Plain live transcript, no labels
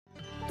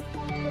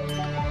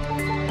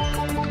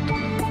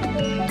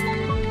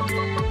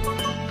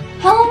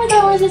Halo mitra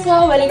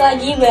mahasiswa, balik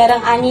lagi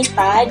bareng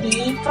Anita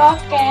di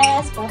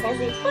Profesi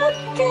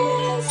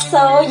Podcast.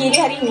 So, jadi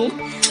hari ini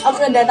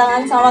aku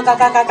kedatangan sama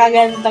kakak-kakak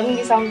ganteng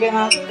di samping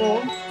aku.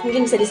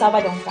 Mungkin bisa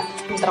disapa dong kak,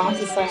 mitra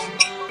mahasiswa.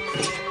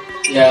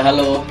 Ya,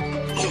 halo.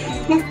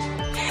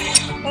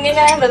 Mungkin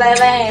kalian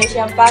bertanya-tanya ya,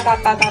 siapa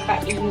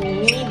kakak-kakak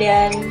ini.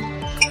 Dan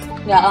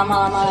gak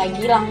lama-lama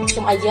lagi,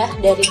 langsung aja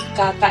dari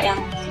kakak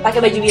yang pakai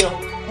baju biru.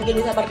 Mungkin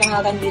bisa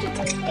perkenalkan diri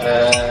kak.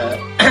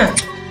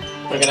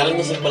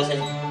 Perkenalannya simpel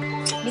saja.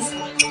 Bisa.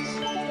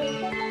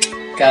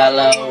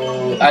 Kalau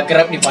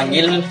akrab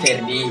dipanggil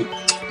Ferdi.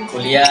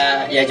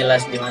 Kuliah ya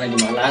jelas di mana, di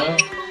Malang.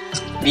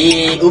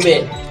 Di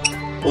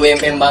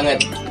UMM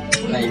banget.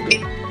 Nah itu.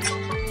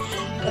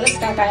 Terus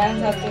kakak yang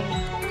satu.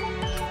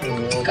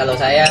 Kalau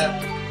saya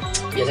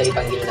biasa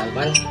dipanggil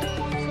Salman,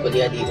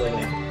 kuliah di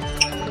UMM.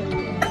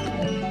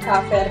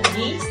 Kak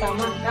Ferdi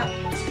sama Kak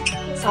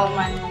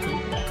Salman.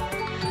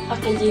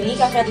 Oke, jadi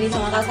Kak Ferdi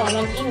sama Kak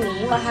Salman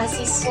ini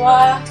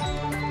mahasiswa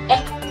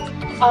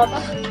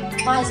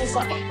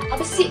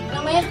apa sih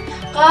namanya?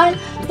 Kan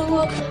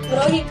tunggu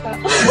Brody Kak.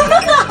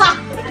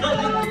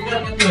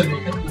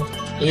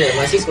 Iya,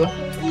 mahasiswa.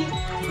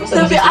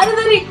 Tapi ada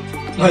tadi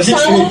Mahasiswa.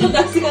 salah satu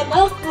kasih kata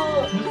aku.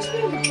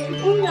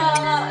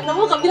 Enggak,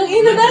 kamu Kak bilang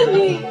itu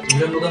tadi.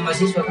 Bukan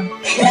mahasiswa kan?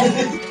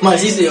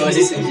 Mahasiswa.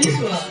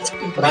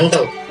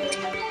 Perantau.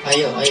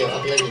 Ayo,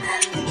 apa lagi?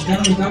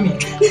 Sekarang di kami.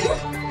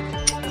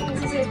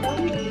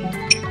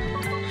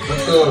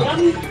 Betul.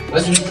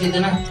 Masih di situ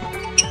nah.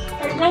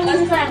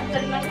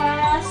 Tarik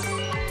nafas.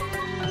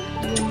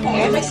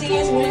 Efek sih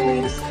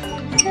sebenarnya begitu.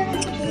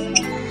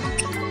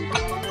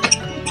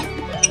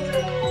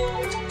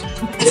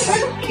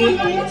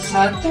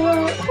 Satu.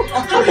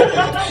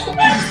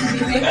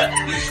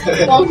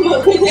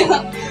 Tombolnya.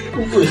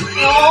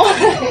 Oh.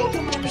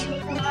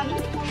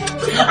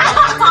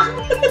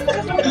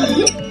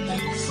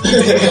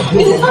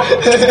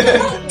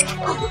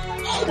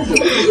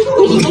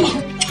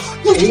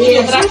 Ini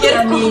yang terakhir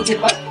nih,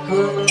 cepat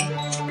ke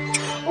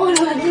Oh,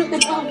 lanjut ke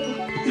kamu.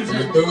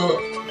 satu.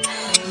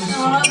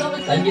 Lanjut.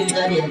 Lanjut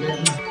tadi yang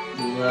tadi.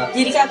 Dua.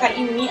 Jadi kakak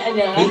ini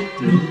adalah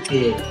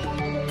Oke.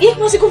 Ih,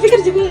 masih kupikir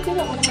juga itu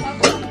gak kata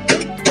aku.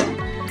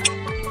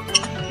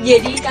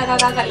 Jadi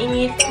kakak-kakak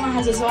ini itu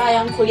mahasiswa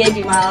yang kuliah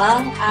di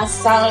Malang,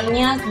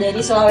 asalnya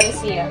dari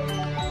Sulawesi ya.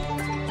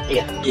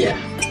 Iya,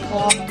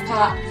 Kalau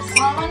Kak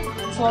Salman,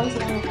 Sulawesi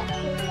mana Kak?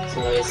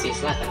 Sulawesi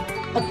Selatan.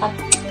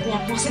 Tepatnya,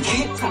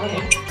 maksudnya salah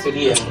ya?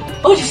 Sudiang.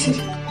 Oh di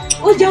sini.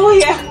 Oh jauh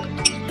ya?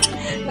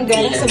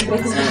 Negara Iya.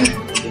 seberang.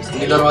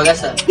 Di Luar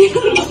Wagasa.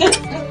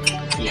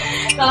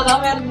 Kalau Kak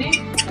Ferdi?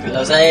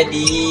 Kalau saya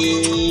di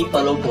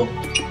Palopo.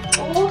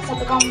 Oh,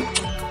 satu kampung.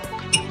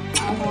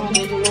 Sama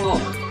dia dulu.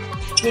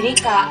 Jadi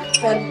Kak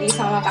Ferdi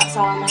sama Kak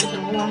Salman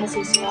ini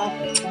mahasiswa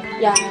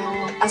yang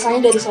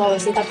asalnya dari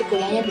Sulawesi tapi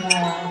kuliahnya di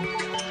Malang.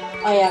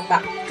 Oh ya Kak,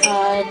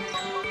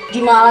 di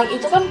Malang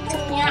itu kan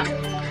punya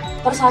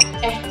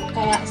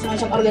kayak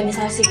semacam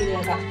organisasi gitu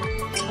ya Kak.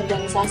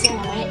 Organisasi yang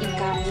namanya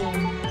IKAMI.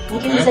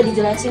 Mungkin bisa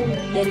dijelasin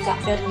dari Kak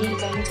Ferdi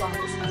IKAMI itu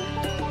apa sih?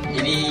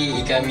 Jadi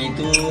IKAMI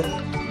itu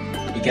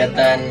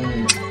Ikatan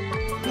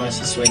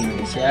Mahasiswa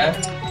Indonesia.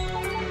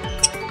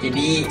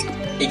 Jadi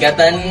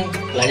Ikatan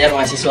Pelajar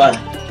Mahasiswa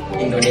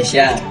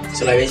Indonesia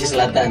Sulawesi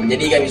Selatan.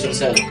 Jadi kami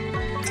Sulsel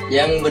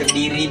yang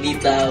berdiri di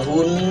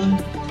tahun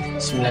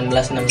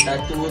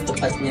 1961,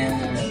 tepatnya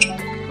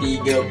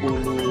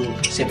 30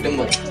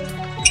 September.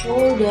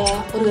 Oh, udah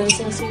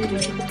organisasi udah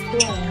cukup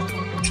tua ya.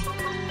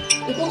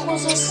 Itu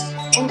khusus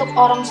untuk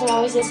orang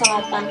Sulawesi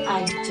Selatan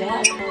aja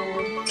atau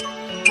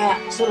kayak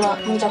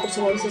mencakup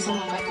Sulawesi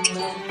sama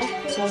kayak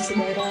Sulawesi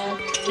Barat?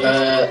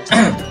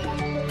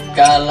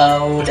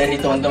 Kalau dari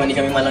teman-teman di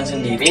IKAMI Malang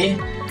sendiri,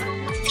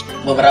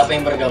 beberapa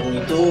yang bergabung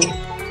itu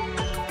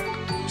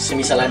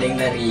semisal ada yang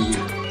dari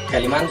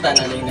Kalimantan,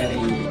 ada yang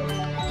dari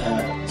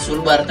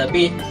Sulbar,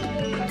 tapi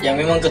yang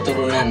memang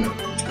keturunan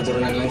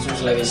langsung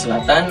Sulawesi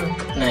Selatan,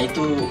 nah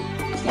itu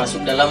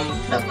masuk dalam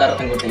daftar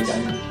anggota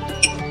IKAMI,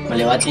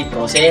 melewati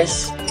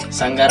proses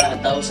sanggar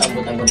atau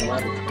sambut anggota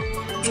baru.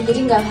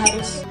 Jadi nggak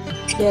harus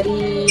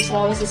dari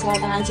Sulawesi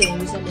Selatan aja ya,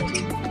 bisa dari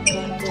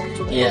Bantul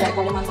juga, Iya. kayak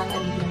Kalimantan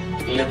tadi.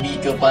 Lebih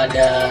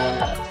kepada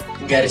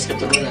garis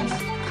keturunan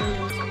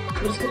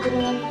Terus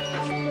keturunan.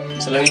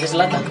 Sulawesi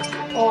Selatan.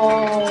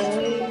 Oh.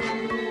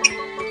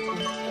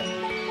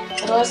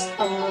 Terus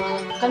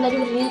kan tadi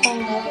berdirinya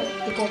tanggal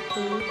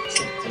 30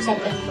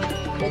 September.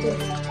 Berarti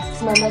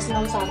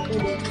 1961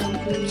 udah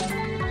 60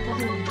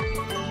 tahun.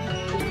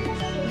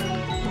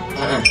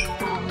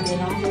 Udah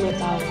 60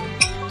 tahun.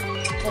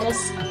 Terus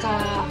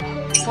Kak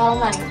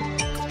Salman,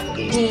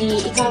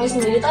 di IKAMI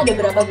sendiri tuh ada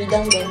berapa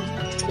bidang dan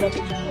berapa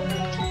bidang?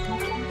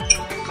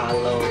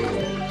 Kalau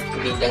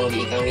bidang di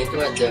IKAMI itu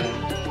ada,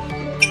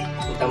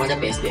 pertama ada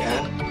PSDA,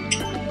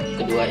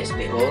 kedua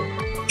SBO,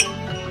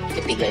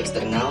 ketiga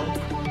eksternal,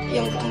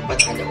 yang keempat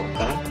ada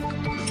OKA,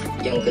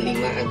 yang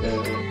kelima ada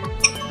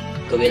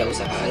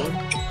kewirausahaan,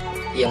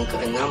 yang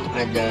keenam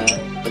ada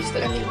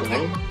pelestarian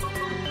lingkungan,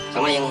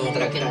 sama yang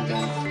terakhir ada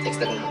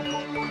eksternal.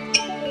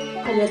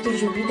 Ada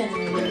 7 bidang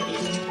ya.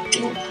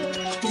 Nah,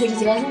 Bisa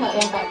dijelasin nggak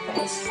yang Kak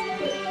PS?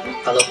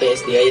 Kalau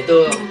PSDA itu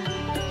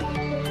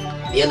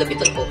dia lebih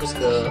terfokus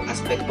ke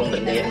aspek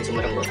pemberdayaan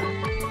sumber anggota.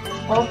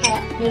 Oh,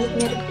 kayak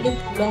mirip-mirip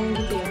litbang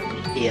gitu ya?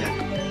 Iya.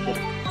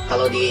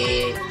 Kalau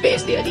di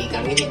PSDA di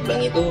IKAMI,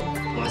 litbang itu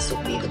masuk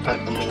di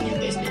departemennya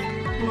PSDA.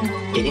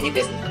 Jadi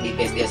di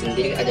PSDA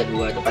sendiri ada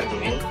 2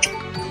 departemen.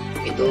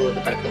 Itu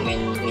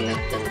departemen minat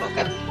dan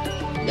bakat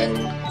dan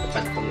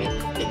departemen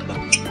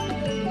litbang.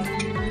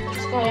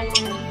 Terus kalau yang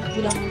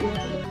bidang kedua?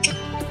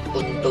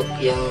 Untuk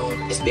yang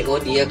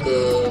SBO dia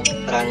ke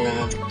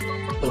ranah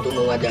untuk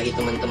mewadahi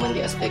teman-teman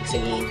di aspek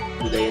seni,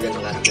 budaya dan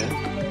olahraga.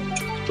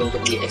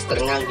 Untuk di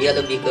eksternal dia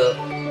lebih ke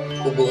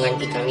hubungan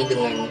IKAMI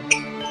dengan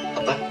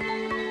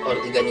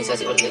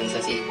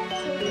organisasi-organisasi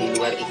di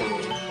luar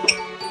IKAMI.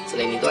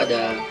 Selain itu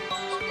ada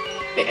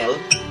PL,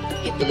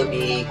 itu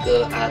lebih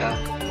ke arah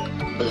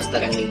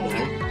pelestarian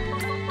lingkungan.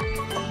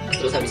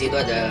 Terus habis itu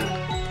ada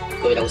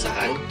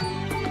kewirausahaan.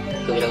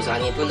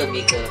 Kewirausahaan itu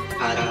lebih ke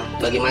arah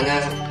bagaimana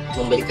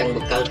memberikan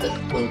bekal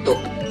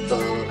untuk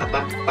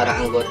para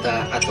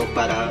anggota atau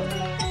para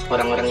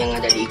orang-orang yang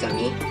ada di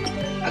IKAMI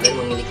agar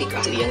memiliki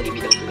keahlian di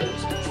bidang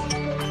kewirausahaan.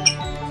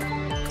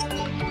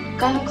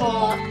 Kan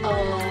kalau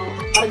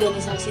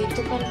organisasi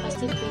itu kan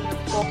pasti punya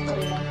proker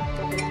ya,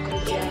 program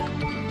kerja.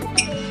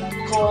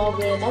 Kalau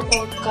boleh tahu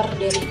proker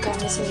dari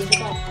IKAMI sendiri itu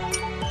apa?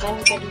 Kan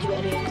tadi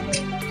juga ada yang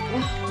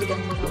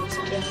bidang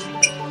wirausaha ya.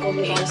 Kalau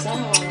wirausaha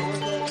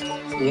olahraga.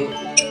 Ini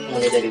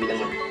mulai dari bidang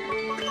mana?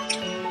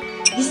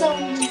 Bisa.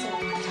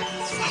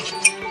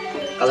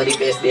 Kalau di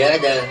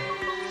PSDA ada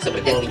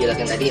seperti yang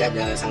dijelaskan tadi,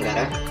 ada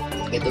sanggara,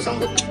 itu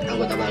sambut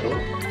anggota baru.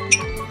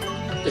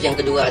 Terus yang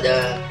kedua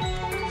ada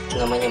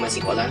namanya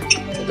masikola,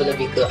 itu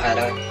lebih ke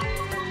arah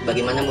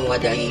bagaimana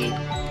mewadahi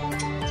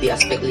di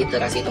aspek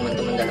literasi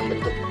teman-teman dalam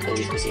bentuk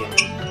pendiskusian.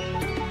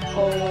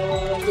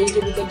 Oh, jadi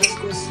lebih ke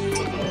diskusi,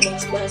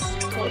 bahas.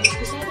 Kalau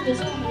diskusi itu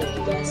biasanya yang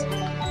dibahas.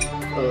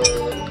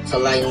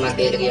 Selain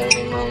materi yang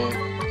memang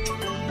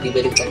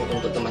diberikan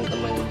untuk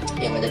teman-teman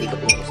yang ada di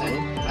kepengurusan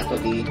atau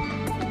di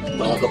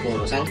bawah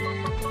kepengurusan,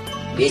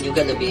 dia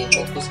juga lebih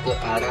fokus ke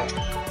arah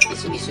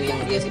isu-isu yang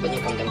dia sifatnya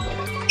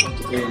kontemporer.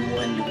 Untuk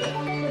keilmuan juga.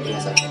 Iya,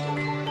 salah satu.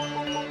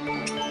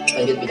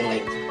 Lanjut bidang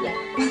lain. Ya.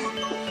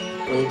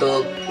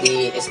 Untuk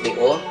di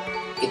SBO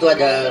itu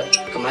ada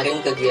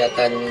kemarin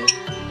kegiatan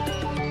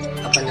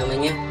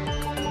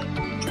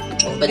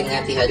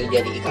memperingati hari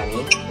jadi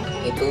IKAMI.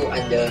 Itu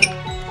ada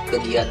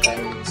kegiatan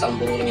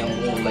sambung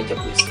menyambung membaca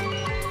puisi.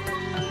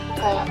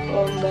 Kayak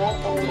lomba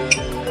atau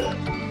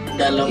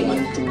dalam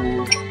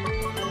bentuk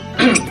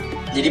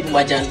jadi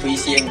pembacaan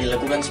puisi yang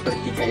dilakukan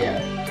seperti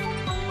kayak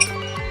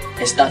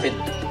estafet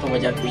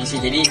pembacaan puisi.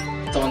 Jadi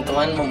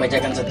teman-teman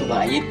membacakan satu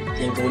bait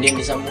yang kemudian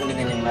disambung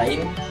dengan yang lain.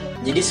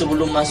 Jadi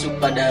sebelum masuk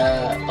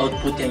pada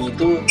output yang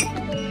itu,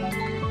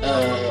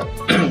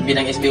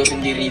 bidang SBO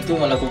sendiri itu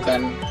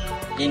melakukan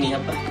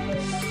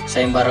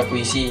sayembara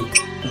puisi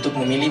untuk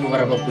memilih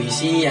beberapa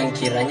puisi yang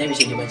kiranya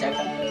bisa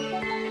dibacakan.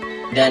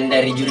 Dan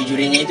dari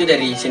juri-jurinya itu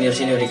dari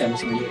senior-senior kami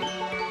sendiri.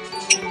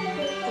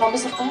 kalau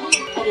pesertanya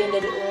ada yang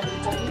dari luar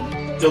IKAMI.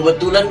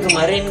 Kebetulan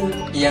kemarin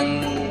yang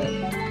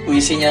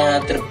puisinya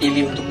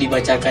terpilih untuk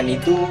dibacakan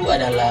itu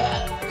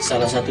adalah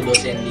salah satu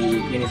dosen di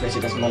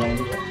Universitas Malang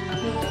juga.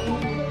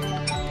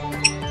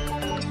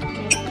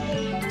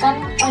 Kan,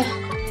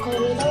 kalau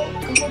boleh tahu,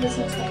 kamu udah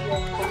semester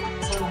berapa?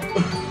 Sama.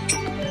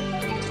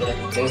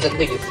 Semester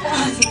 3.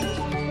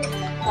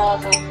 Kalau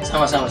kamu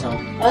Sama-sama.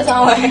 Oh,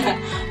 sama ya.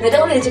 Berarti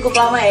udah cukup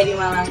lama ya di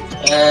Malang.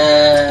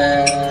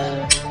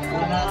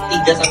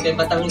 3-4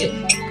 tahun deh.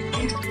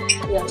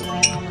 Iya,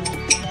 lumayan lama.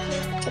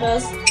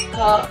 Terus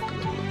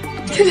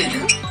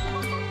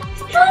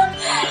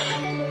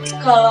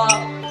kalau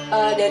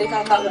dari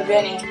kakak berdua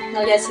nih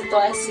ngelihat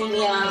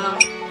situasinya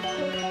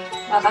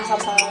Makassar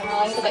sama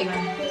Malang itu kayak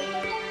gimana?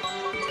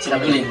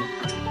 Struggling.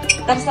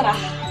 Terserah.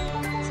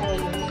 Sampai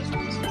dulu.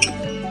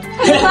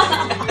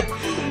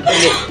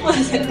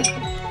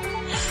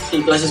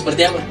 Situasi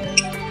seperti apa?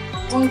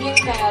 Mungkin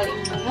kayak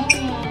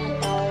lingkungannya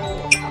atau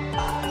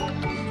apa?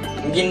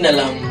 Mungkin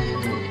dalam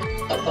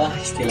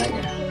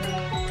istilahnya,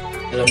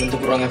 dalam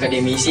bentuk ruang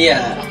akademisi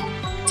ya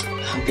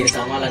hampir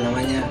sama lah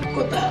namanya.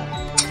 Kota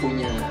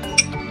punya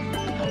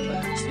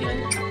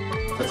istilahnya,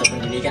 kota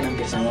pendidikan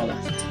hampir sama lah.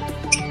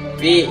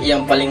 Tapi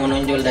yang paling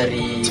menonjol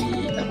dari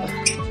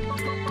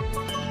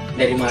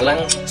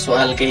Malang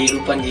soal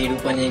kehidupan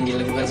yang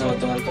dilakukan sama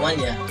teman-teman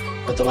ya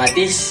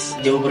otomatis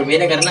jauh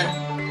berbeda karena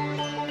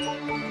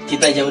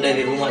kita jauh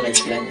dari rumah lah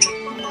istilahnya.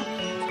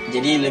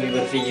 Jadi lebih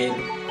berpikir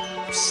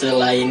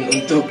selain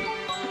untuk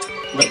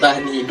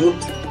bertahan hidup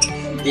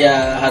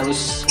ya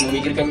harus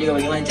memikirkan juga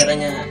bagaimana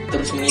caranya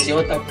terus mengisi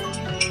otak.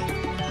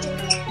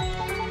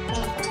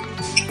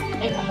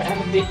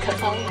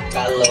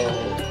 Kalau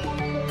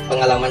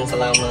pengalaman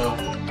selama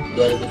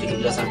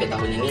 2017 sampai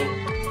tahun ini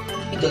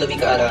itu lebih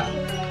ke arah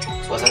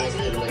suasana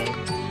sih sebenarnya.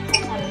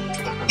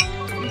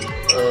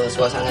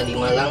 Suasana di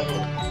Malang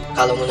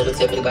kalau menurut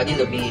saya pribadi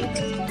lebih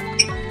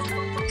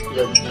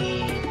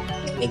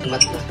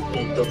nikmat lah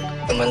untuk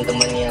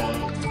teman-teman yang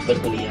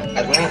berkuliah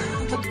karena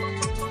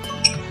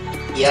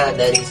ya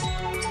dari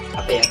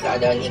apa ya,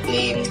 keadaan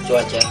iklim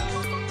cuaca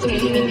lebih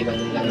dingin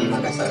dibandingkan di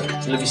Makassar.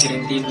 Lebih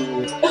sering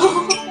tidur.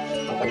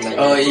 Makan banyak.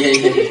 Oh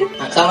iya.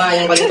 Sama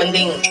yang paling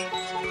penting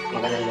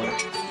makanan murah.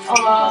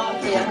 Oh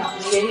iya,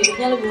 biaya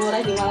hidupnya lebih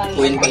murah di Malang.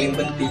 Poin paling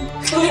penting.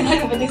 Poin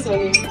paling penting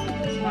sebagai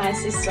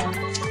mahasiswa.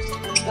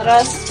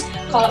 Terus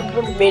kalau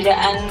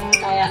perbedaan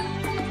kayak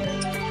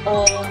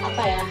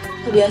apa ya,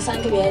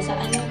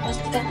 kebiasaan-kebiasaannya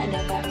pasti kan ada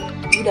kayak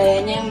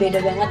budayanya yang beda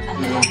banget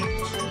antara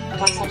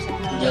Makassar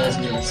sama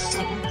Jelas.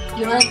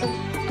 Gimana tuh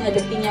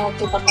ngadepinnya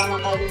waktu pertama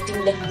kali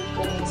pindah ke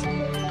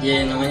sana?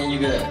 Ya namanya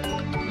juga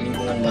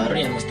lingkungan baru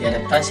ya mesti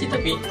adaptasi,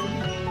 tapi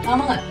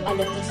Lama nggak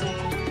adaptasinya?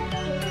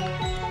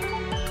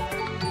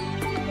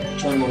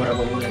 cuma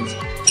beberapa bulan sih.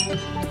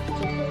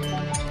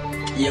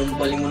 Yang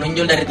paling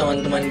menonjol dari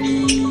teman-teman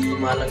di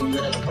Malang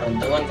juga dalam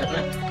perantauan,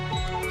 karena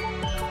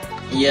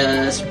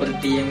ya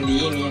seperti yang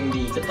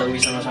diketahui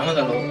sama-sama,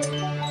 kalau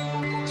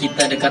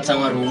kita dekat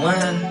sama rumah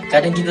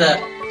kadang kita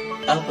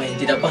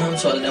tidak paham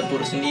soal dapur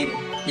sendiri,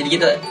 jadi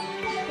kita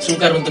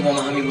sukar untuk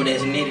memahami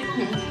budaya sendiri.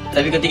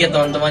 Tapi ketika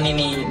teman-teman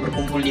ini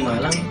berkumpul di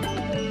Malang,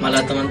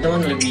 malah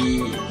teman-teman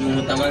lebih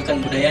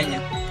mengutamakan budayanya,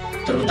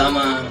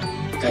 terutama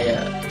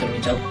kayak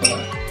terucap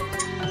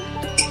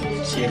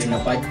Sirina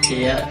Pace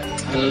ya,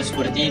 hal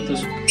seperti itu,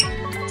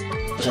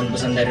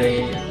 pesan-pesan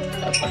dari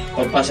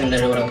papasan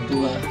dari orang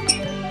tua.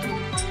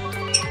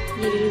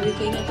 Jadi lebih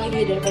keinget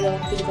lagi daripada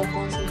waktu di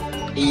kampung sih.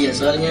 Iya,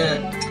 soalnya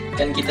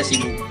kan kita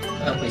sibuk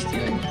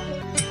istilahnya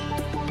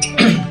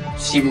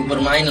sibuk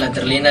bermain lah,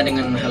 terlena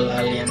dengan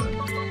hal-hal yang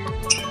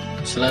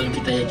selalu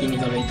kita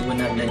yakini kalau itu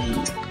benar dari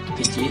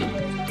kecil,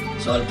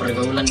 soal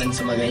pergaulan dan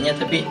sebagainya.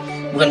 Tapi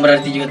bukan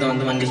berarti juga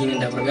teman-teman di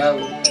sini tidak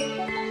bergaul,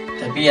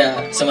 tapi ya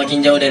semakin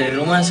jauh dari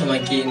rumah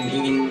semakin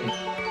ingin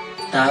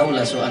tahu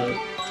lah soal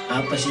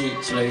apa sih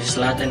Sulawesi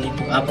Selatan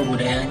itu, apa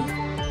budayanya.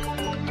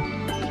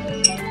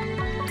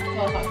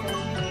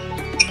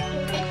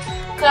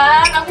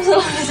 Kan aku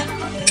selalu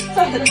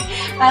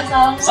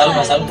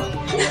Salma.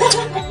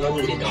 Lo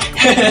beli dong.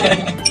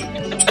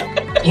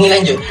 Ini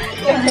lanjut.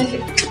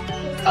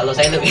 Kalau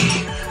saya lebih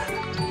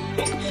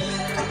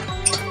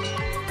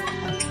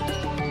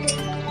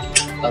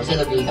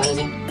kan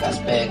sih ke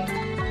aspek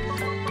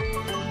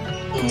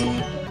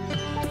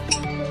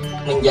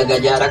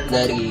menjaga jarak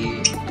dari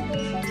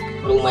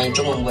rumah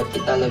itu membuat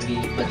kita lebih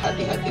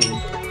berhati-hati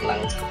untuk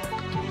melangkah.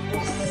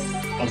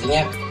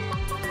 Maksudnya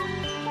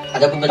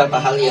ada beberapa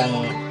hal yang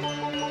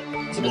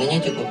sebenarnya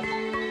cukup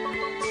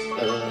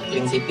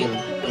prinsipil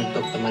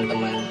untuk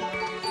teman-teman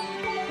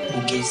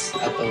Bugis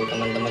atau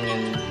teman-teman yang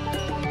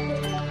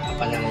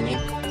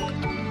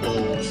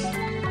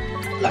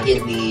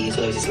lahir di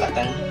Sulawesi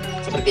Selatan,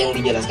 seperti yang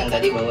dijelaskan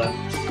tadi bahwa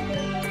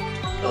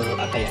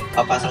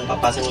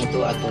papasan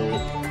itu atau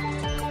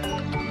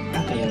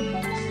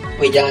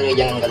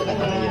wejangan-wejangan, kalau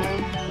kata orang,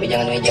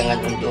 wejangan-wejangan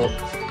untuk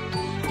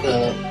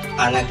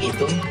anak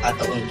itu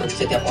atau untuk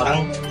setiap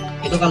orang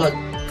itu, kalau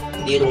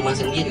di rumah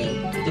sendiri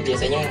itu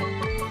biasanya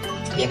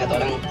ya kata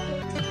orang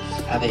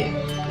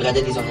berada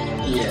di zona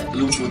nyaman. Iya,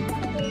 luput.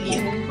 Iya.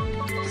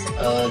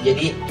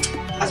 Jadi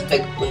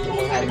aspek untuk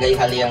menghargai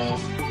hal yang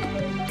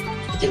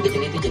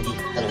kecil-kecil itu jadi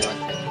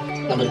terlewatkan.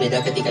 Nah,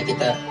 berbeda ketika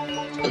kita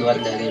keluar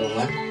dari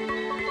rumah,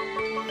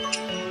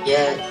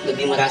 ya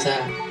lebih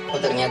merasa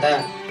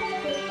ternyata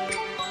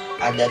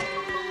adat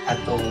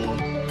atau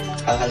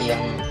hal-hal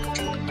yang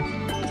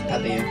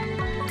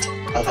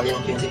hal-hal yang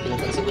prinsipil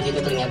tersebut itu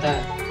ternyata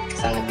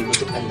sangat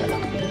dibutuhkan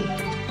dalam hidup.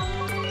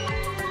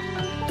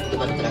 Itu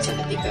baru terasa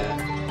ketika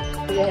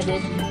udah ada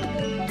di.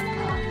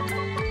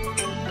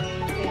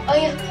 Oh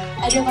iya,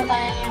 ada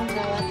pertanyaan yang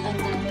berawat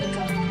tentang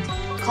IKAMI.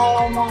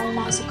 Kalau mau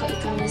masuk ke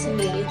IKAMI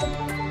sendiri itu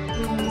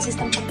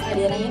sistem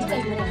penghadirannya itu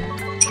kayak gimana?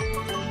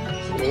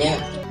 sebenarnya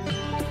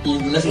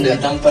jelas nggak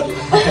tampar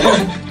lah.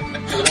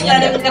 Nggak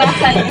ada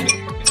kekerasan.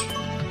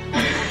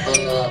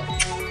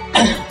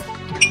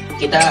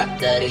 Kita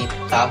dari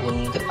tahun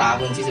ke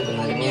tahun sih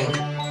sebenarnya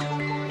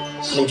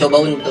mencoba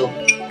untuk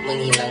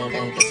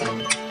menghilangkan kesan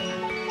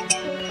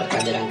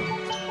perkaderan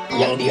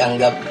yang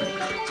dianggap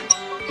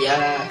ya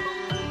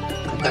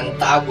bukan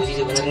tabu sih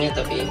sebenarnya,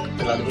 tapi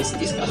terlalu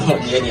mistis kalau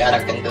dia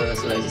diarahkan ke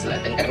Sulawesi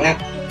Selatan, karena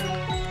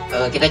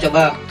kita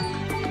coba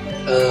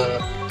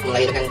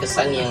melahirkan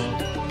kesan yang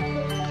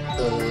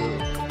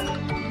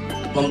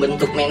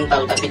membentuk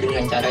mental, tapi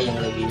dengan cara yang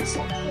lebih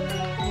soft,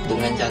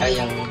 dengan cara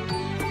yang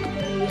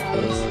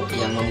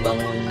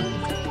membangun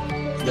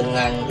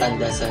dengan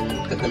landasan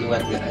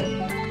kekeluargaan,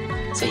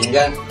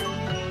 sehingga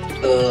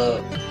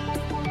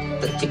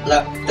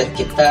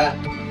tercipta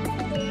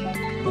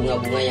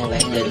bunga-bunga yang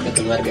lain dari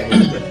kekeluargaan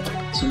juga.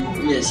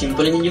 Ya,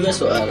 simpelnya juga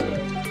soal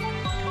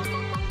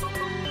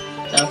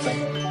apa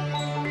ya?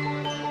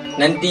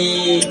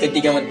 Nanti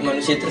ketika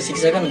manusia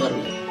tersiksa kan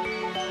baru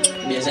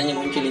biasanya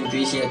muncul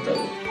intuisi atau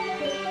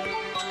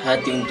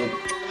hati untuk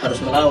harus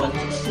melawan.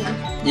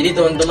 Jadi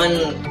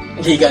teman-teman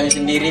di kami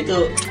sendiri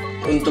itu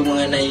untuk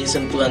mengenai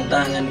sentuhan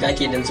tangan,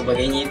 kaki dan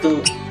sebagainya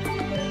itu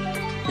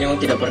memang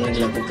tidak pernah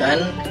dilakukan,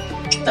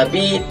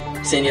 tapi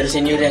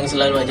senior-senior yang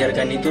selalu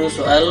ajarkan itu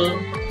soal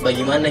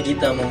bagaimana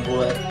kita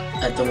membuat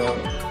atau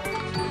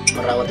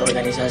merawat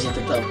organisasi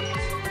tetap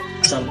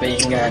sampai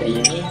hingga hari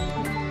ini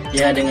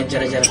ya dengan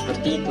cara-cara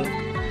seperti itu.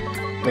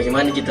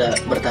 Bagaimana kita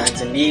bertahan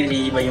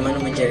sendiri, bagaimana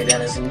mencari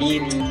dana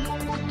sendiri,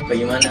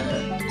 bagaimana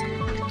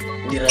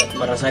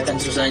merasakan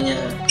susahnya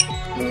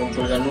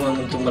mengumpulkan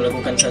uang untuk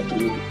melakukan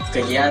satu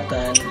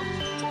kegiatan.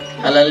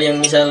 Hal-hal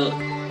yang misal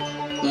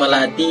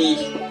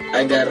melatih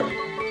agar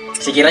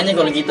sekiranya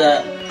kalau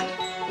kita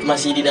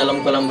masih di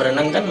dalam kolam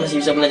berenang kan masih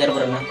bisa belajar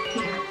berenang.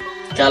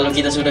 Kalau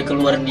kita sudah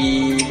keluar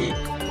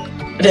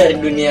dari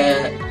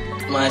dunia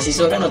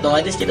mahasiswa kan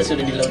otomatis kita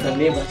sudah di lautan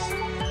bebas.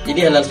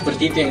 Jadi hal-hal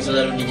seperti itu yang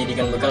selalu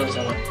dijadikan bekal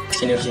sama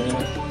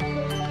senior-senior.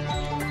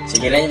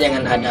 Sekiranya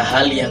jangan ada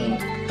hal yang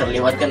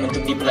terlewatkan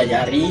untuk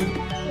dipelajari,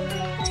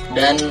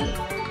 dan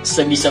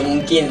sebisa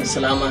mungkin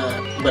selama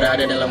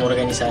berada dalam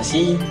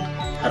organisasi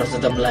harus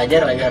tetap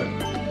belajar agar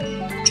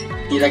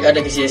tidak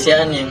ada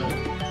kesia-siaan yang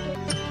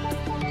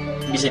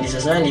bisa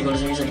disesali kalau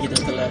misal kita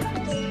telah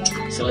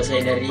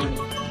selesai dari ini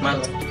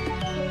malam.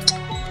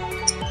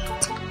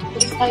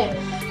 Terus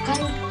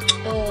kan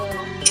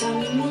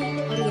kami ini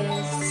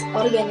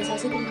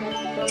organisasi tingkat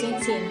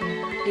provinsi ya,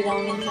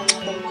 dinaungin sama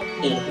Pemkot.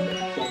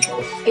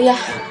 Iya,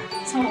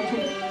 sama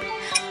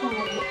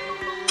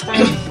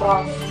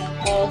Pemprov.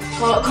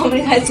 Kalau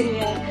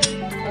komunikasinya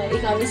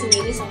IKAMI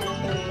sendiri sama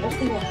Pemprov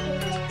gimana?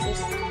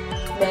 Terus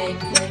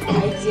baik-baik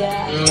aja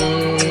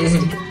atau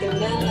sedikit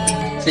kendala?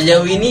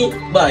 Sejauh ini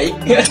baik.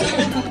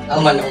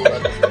 Aman.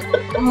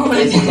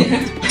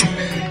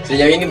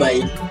 Sejauh ini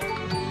baik.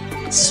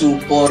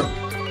 Support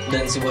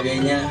dan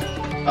sebagainya.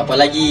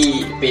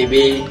 Apalagi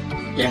PB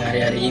yang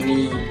hari-hari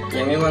ini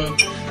yang memang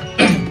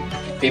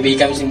PB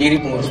kami sendiri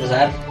pengurus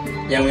besar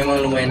yang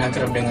memang lumayan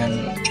akrab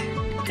dengan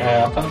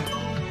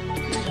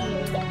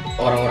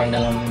orang-orang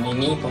dalam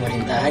ini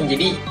pemerintahan.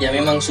 Jadi ya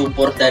memang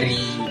support dari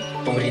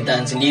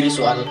pemerintahan sendiri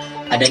soal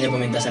adanya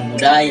pementasan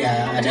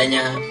budaya,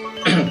 adanya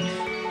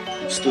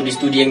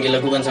studi-studi yang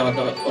dilakukan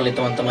oleh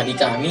teman-teman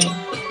IKAMI.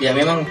 Ya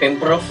memang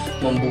Pemprov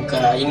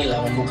membuka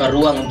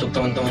ruang untuk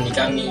teman-teman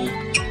IKAMI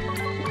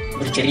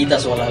bercerita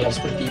soal hal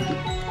seperti itu.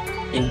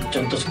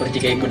 Contoh seperti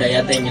kayak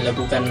budayata yang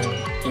dilakukan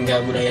hingga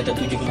budayata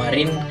 7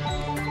 kemarin,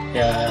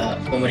 ya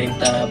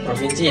pemerintah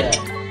provinsi ya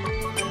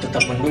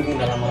tetap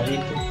mendukung dalam hal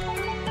itu.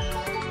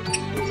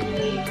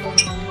 Jadi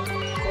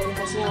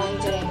komunikasinya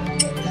lancar ya?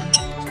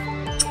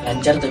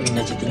 Lancar tapi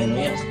nggak chattingan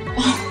ya.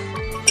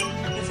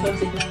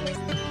 Oke.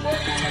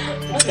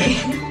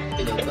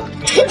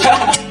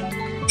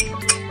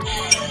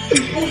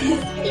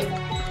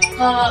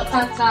 Kalau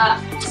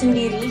kakak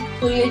sendiri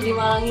kuliah di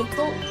Malang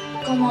itu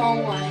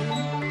kemauan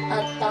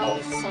atau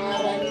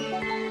saran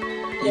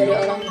dari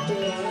orang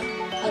tua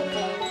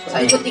atau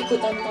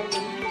ikut-ikutan teman?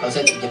 Kalau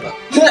saya terjebak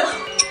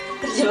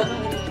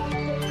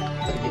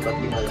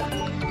di Malang.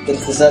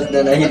 Tersesat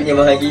dan akhirnya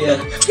bahagia.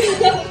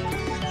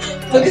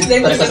 Bagus deh.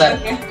 Tersesat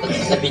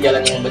di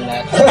jalan yang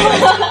benar.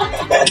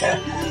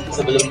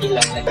 Sebelum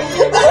hilang lagi.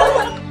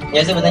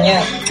 Ya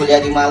sebenarnya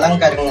kuliah di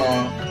Malang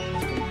karena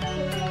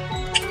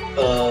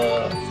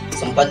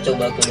sempat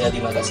coba kuliah di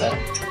Makassar.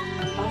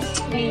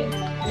 Di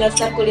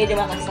daftar kuliah di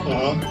Makassar.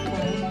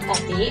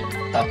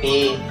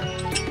 Tapi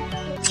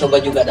coba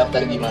juga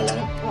daftar di Malang.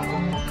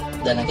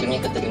 Dan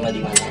akhirnya keterima di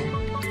Malang.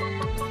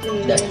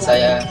 Dan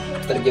saya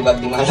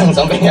terjebak di Malang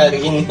sampai hari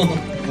ini.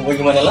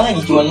 Bagaimana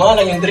lagi? Cuman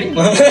Malang yang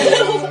terima.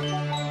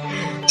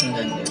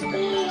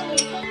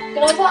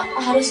 Kenapa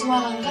harus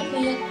Malang, kan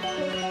banyak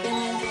yang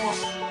lain kayak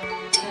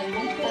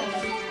Kalimantan?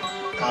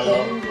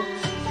 Kalau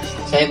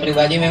saya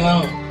pribadi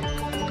memang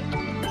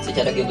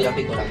secara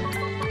geografi kurang.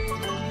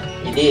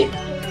 Jadi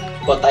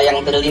kota yang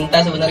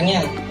terlintas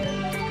sebenarnya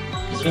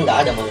justru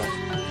nggak ada malah.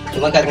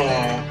 Cuma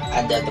karena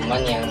ada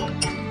teman yang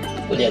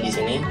kuliah di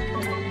sini,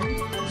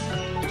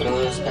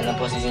 terus karena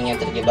posisinya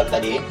terjebak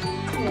tadi,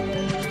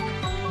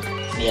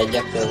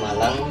 diajak ke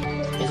Malang,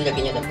 itu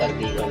akhirnya daftar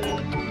di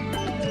UMN.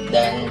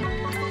 Dan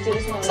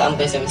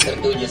sampai semester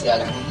 7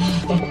 sekarang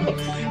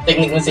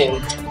teknik mesin.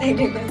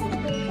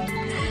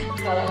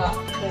 Kalau nggak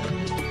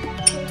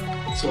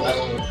Soal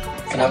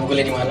kenapa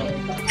kuliah di Malang?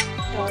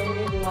 kalau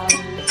ini di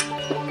Malang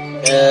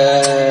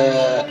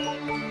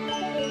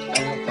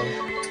Apa ya?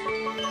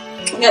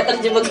 nggak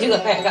terjebak juga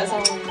kayak Kak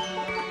Salma.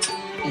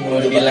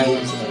 Mau dibilang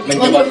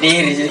menjebak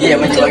diri sih, iya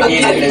menjebak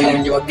diri, lebih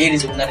menjebak diri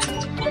sebenarnya.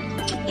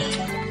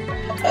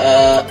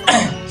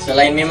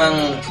 Selain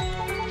memang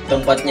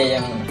tempatnya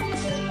yang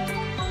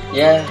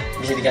ya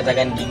bisa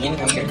dikatakan dingin,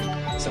 hampir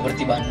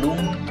seperti Bandung,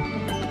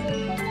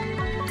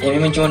 ya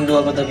memang cuma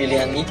 2 kota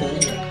pilihan itu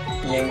aja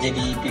yang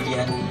jadi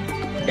pilihan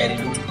dari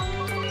dulu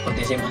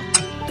waktu SMA.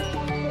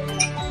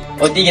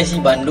 3 sih,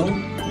 Bandung,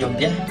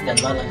 Jogja, dan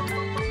Malang.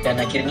 Dan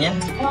akhirnya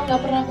Emang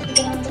nggak pernah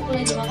kepikiran untuk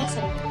kuliah di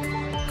Makassar?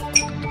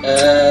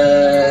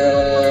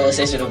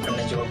 saya sudah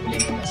pernah coba kuliah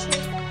di Makassar.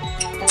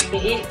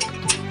 Tapi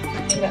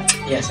enggak.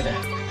 Ya sudah.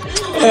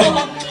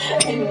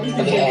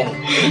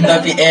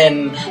 Tapi N.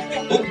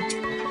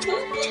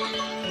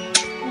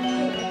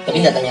 Tapi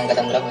nggak tanya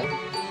angkatan berapa?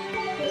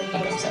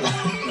 Salah.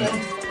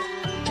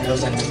 Nggak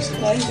usah.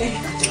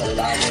 Terlalu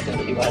lama itu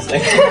untuk dibahas.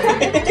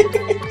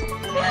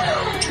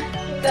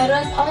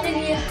 Terus apa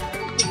tadi ya?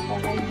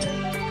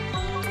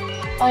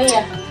 Oh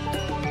iya.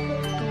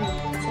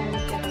 Saya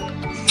mikir.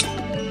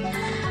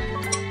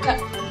 Kak.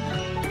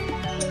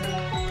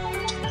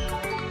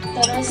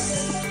 Terus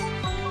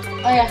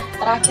oh ya,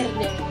 terakhir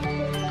deh.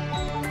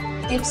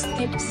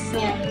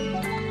 Tips-tipsnya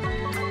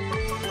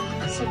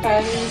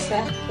supaya bisa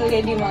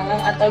kuliah di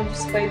Malang atau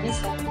supaya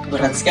bisa.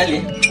 Berat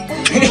sekali.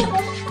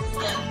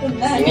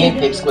 Udah, Ini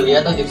tips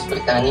kuliah atau tips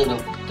bertahan hidup?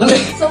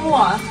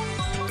 semua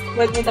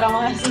buat mitra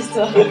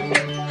mahasiswa.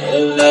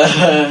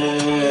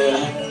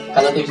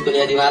 Kalau tips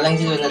kuliah di Malang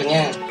sih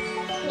sebenarnya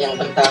yang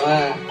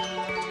pertama,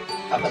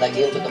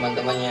 apalagi untuk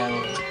teman-teman yang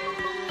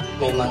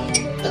memang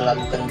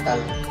terlalu kental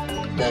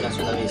darah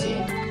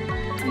Sulawesi,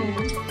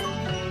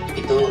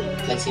 itu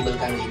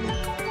fleksibelkan diri.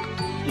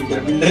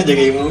 Pinter-pinter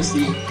jaga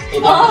emosi.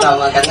 Itu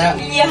pertama, karena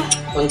Iya.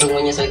 untuk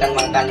menyesuaikan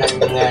makanan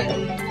dengan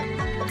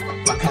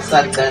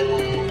Makassar dan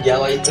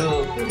Jawa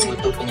itu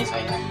butuh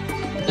penyesuaian.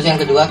 Terus yang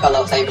kedua,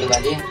 kalau saya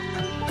pribadi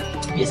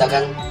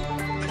biasakan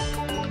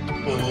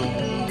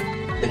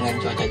dengan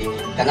cuaca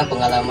dingin, karena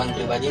pengalaman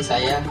pribadi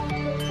saya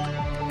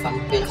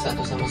hampir 1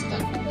 semester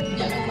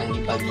jarang mandi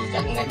pagi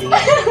karena dingin.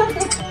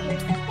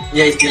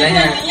 Ya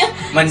istilahnya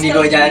mandi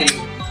dua jari.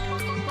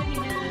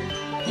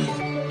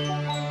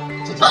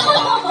 Cuci.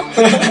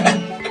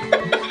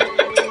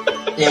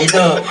 Ya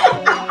itu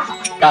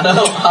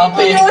kalau HP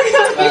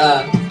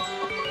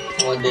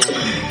model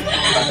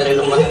baterai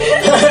lemah.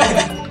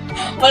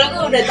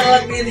 Walaupun udah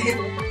telat gitu.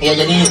 Ya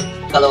jadi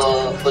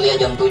kalau kuliah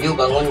jam 7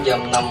 bangun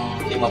jam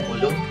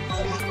 6.50.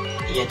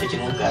 Iya, cuci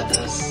muka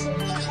terus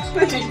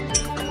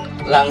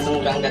langsung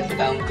berangkat ke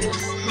kampus.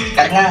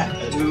 Karena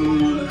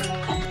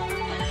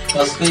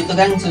kosku itu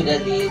kan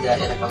sudah di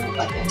daerah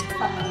kabupaten.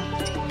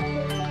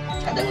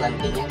 Kadang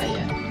lantainya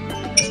kayak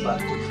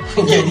batu.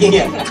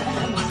 Jadi ya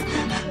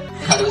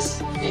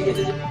harus kayak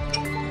gitu.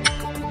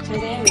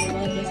 Cuacanya beda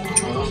banget ya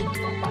sama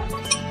Bapak.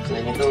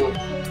 Selain itu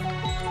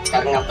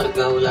karena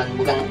pergaulan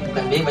bukan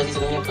bebas sih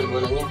sebenarnya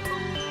pergaulannya,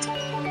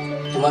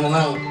 cuma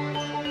memang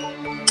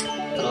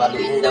terlalu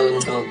indah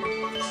untuk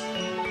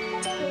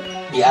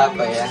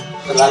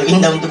terlalu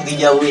indah untuk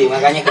dijauhi,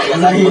 makanya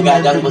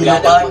kebiasaan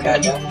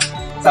begadang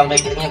sampai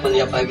akhirnya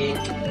kuliah pagi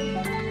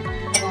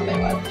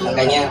lewat.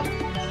 Makanya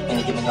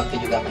manajemen waktu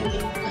juga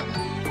penting.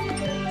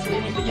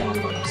 Selain itu jangan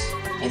bolos.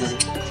 Itu sih.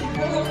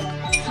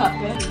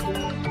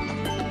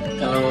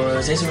 Kalau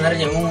saya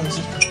sebenarnya umum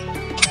sih,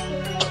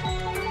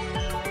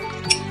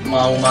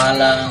 mau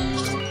Malang,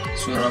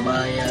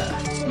 Surabaya,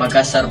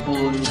 Makassar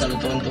pun kalau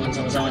teman-teman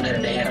sama-sama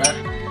dari daerah,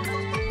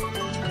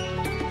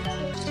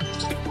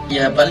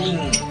 ya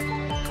paling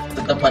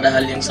tetap pada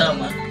hal yang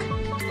sama.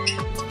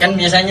 Kan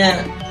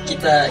biasanya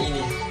kita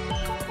ini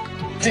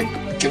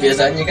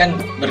kebiasaannya kan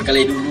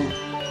berkelahi dulu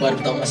baru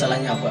tahu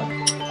masalahnya apa.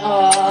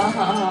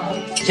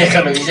 Ya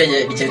kalau bisa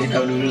ya dicari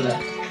tahu dulu lah.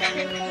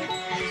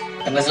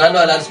 Karena selalu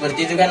hal-hal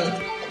seperti itu kan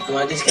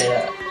otomatis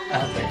kayak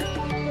apa ya?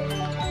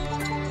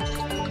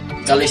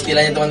 Kalau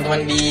istilahnya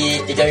teman-teman di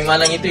IKAMI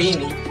Malang itu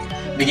ini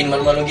bikin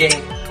malu-malu geng.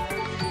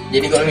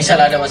 Jadi kalau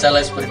misalnya ada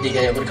masalah seperti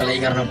kayak berkelahi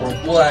karena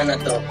perempuan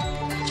atau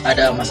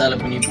ada masalah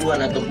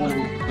penipuan ataupun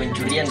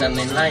pencurian dan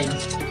lain-lain,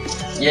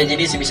 ya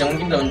jadi sebisa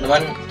mungkin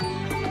teman-teman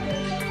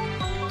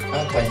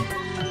apa ya,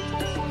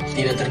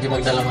 tidak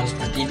terjebak dalam hal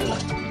seperti itulah.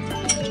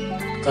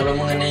 Kalau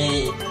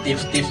mengenai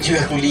tips-tips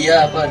juga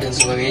kuliah apa dan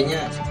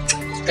sebagainya,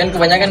 kan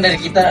kebanyakan dari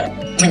kita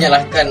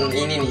menyalahkan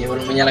ini nih,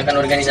 menyalahkan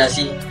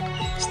organisasi.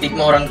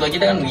 Stigma orang tua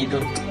kita kan begitu.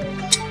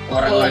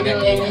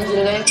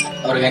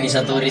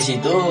 Organisatoris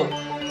itu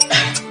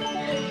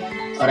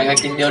orang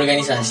aktif di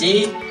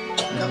organisasi,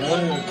 namun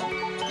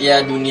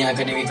ya dunia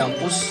akademik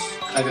kampus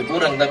agak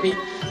kurang. Tapi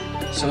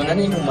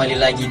sebenarnya kembali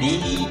lagi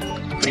di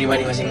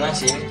pribadi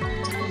masing-masing.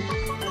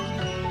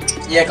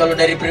 Ya kalau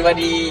dari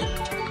pribadi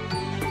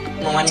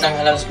memandang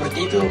hal-hal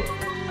seperti itu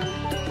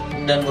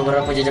dan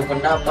beberapa jajak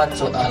pendapat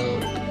soal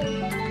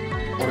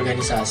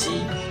organisasi,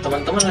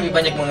 teman-teman lebih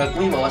banyak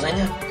mengakui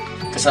bahwasanya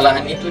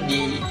kesalahan itu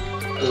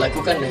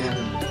dilakukan dengan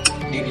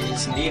diri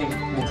sendiri,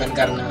 bukan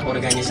karena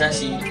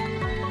organisasi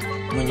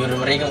menyuruh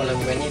mereka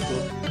melakukan itu.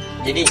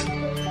 Jadi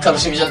kalau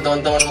misal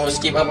teman-teman mau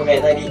skip apa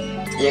kayak tadi,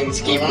 yang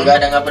skip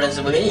begadang apa dan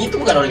sebagainya, itu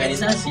bukan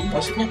organisasi.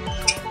 Maksudnya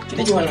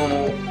kita cuma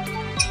mau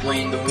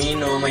main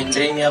domino, main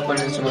remi apa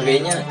dan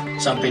sebagainya,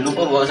 sampai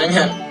lupa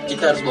bahwasanya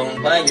kita harus bangun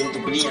pagi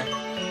untuk kuliah.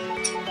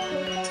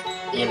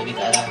 Ya lebih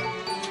ke arah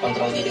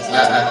kontrol diri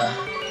sendiri.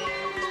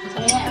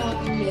 Soalnya emang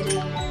dari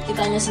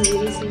kitanya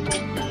sendiri sih.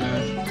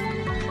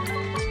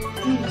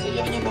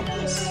 Sejauhnya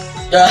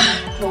 12. Ya.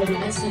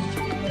 Goblok sih.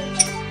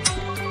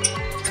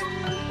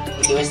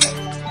 Itu wes.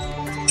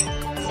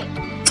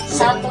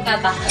 Satu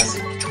kata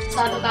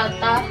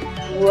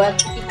buat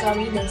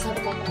IKAMI dan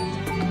satu kata untuk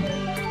IKAMI.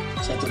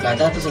 Satu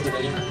kata atau satu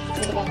kalimat?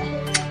 Satu kata.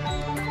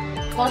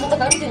 Kalau satu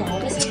kali juga nggak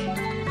apa sih.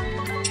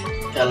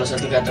 Kalau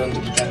satu kata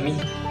untuk IKAMI,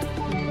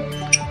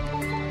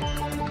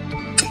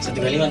 satu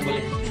kalimat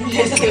boleh.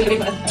 Satu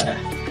kalimat.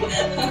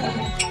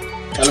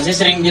 Kalau saya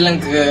sering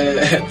bilang ke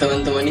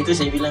teman-teman itu,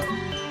 saya bilang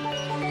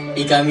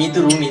IKAMI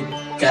itu rumit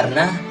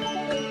karena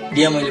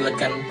dia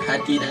melibatkan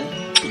hati dan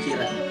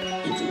pikiran.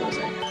 Itu kalau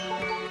saya.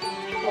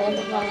 Kalau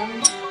untuk Malang,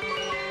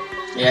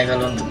 Ya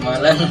kalau untuk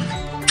Malang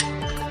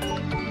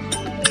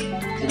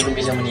belum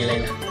bisa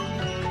menilai lah.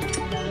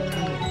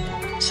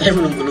 Saya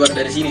belum keluar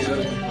dari sini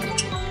soalnya.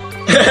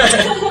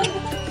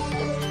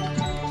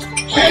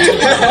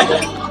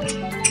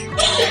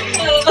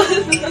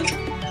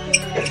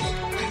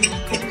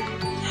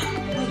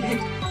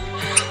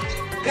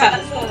 Kak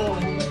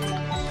Salman.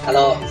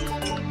 Kalau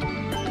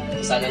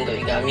misalnya untuk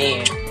IKAMI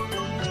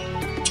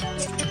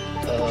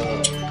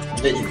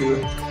Udah gitu.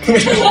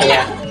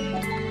 ya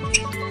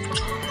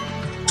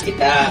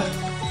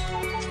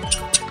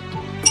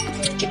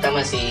kita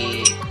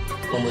masih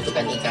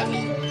membutuhkan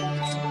IKAMI,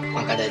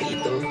 maka dari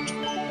itu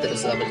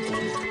teruslah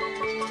bertumbuh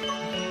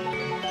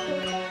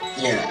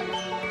Ya,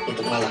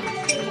 untuk Malang.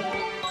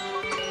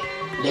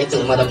 Dia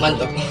itu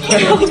mantap.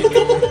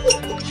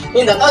 Ini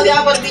nggak tahu dia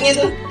apa artinya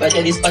tuh, baca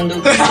di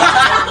spanduk.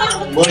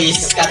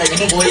 Boys,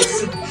 katanya boys.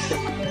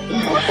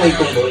 Apa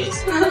itu boys?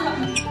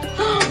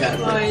 enggak.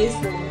 Boys.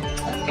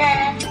 Oke.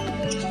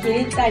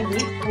 Jadi tadi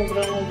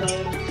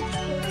ngobrol-ngobrol,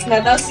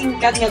 nggak tahu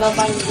singkat, nggak tahu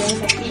panjang,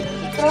 tapi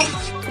itu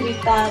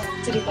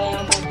cerita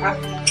yang kakak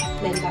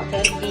dan Kak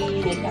Ferdi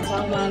dan Kak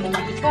Salman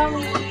tentang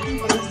IKAMI,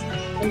 terus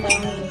tentang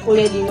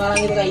kuliah di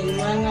Malang itu kayak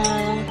gimana.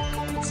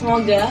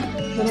 Semoga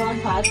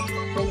bermanfaat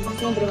dan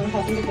pastinya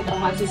bermanfaat untuk kita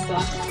mahasiswa.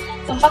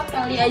 Sempat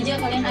kali aja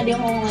kalian ada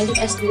yang mau lanjut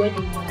S2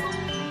 di Malang,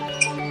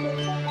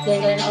 dan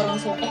kalian orang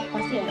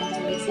pasti orang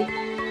Sulsel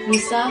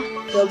bisa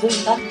gabung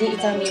ntar di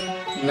IKAMI.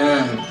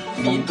 Nah,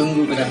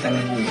 ditunggu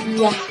kedatangannya.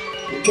 Iya.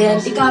 Dan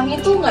IKAMI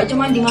itu nggak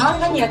cuma di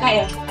Malang kan ya Kak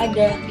ya?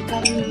 Ada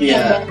IKAMI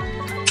Iya.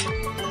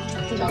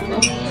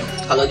 cabang.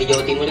 Kalau di Jawa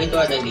Timur itu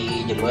ada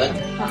di Jember,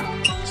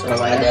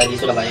 Surabaya. ada di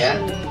Surabaya,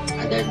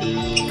 ada di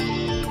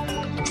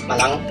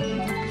Malang.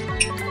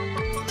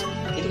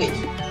 Itu kayak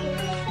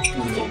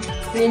gitu.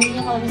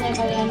 Intinya kalau misalnya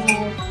kalian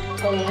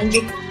mau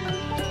lanjut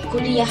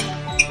kuliah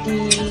di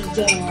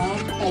Jawa,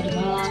 kayak di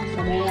Malang,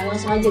 Surabaya,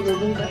 langsung aja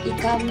gabung ke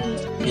IKAMI.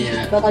 Iya.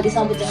 Bakal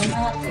disambut dengan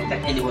sangat.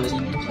 Kontaknya di bawah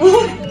sini.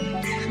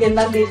 Dan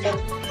tadi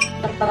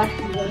tertera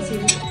di bawah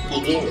sini.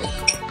 IG enggak?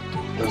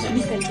 Nggak usah.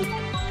 Bisa sih.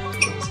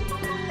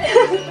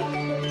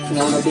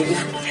 Nggak mau TV.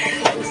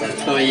 Nggak usah.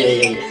 Oh iya.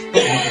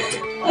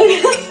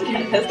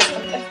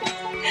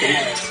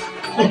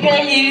 Oke,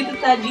 jadi itu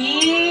tadi.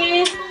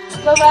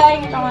 Bye-bye,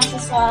 kita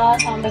mahasiswa.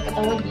 Sampai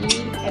ketemu di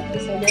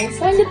episode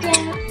selanjutnya.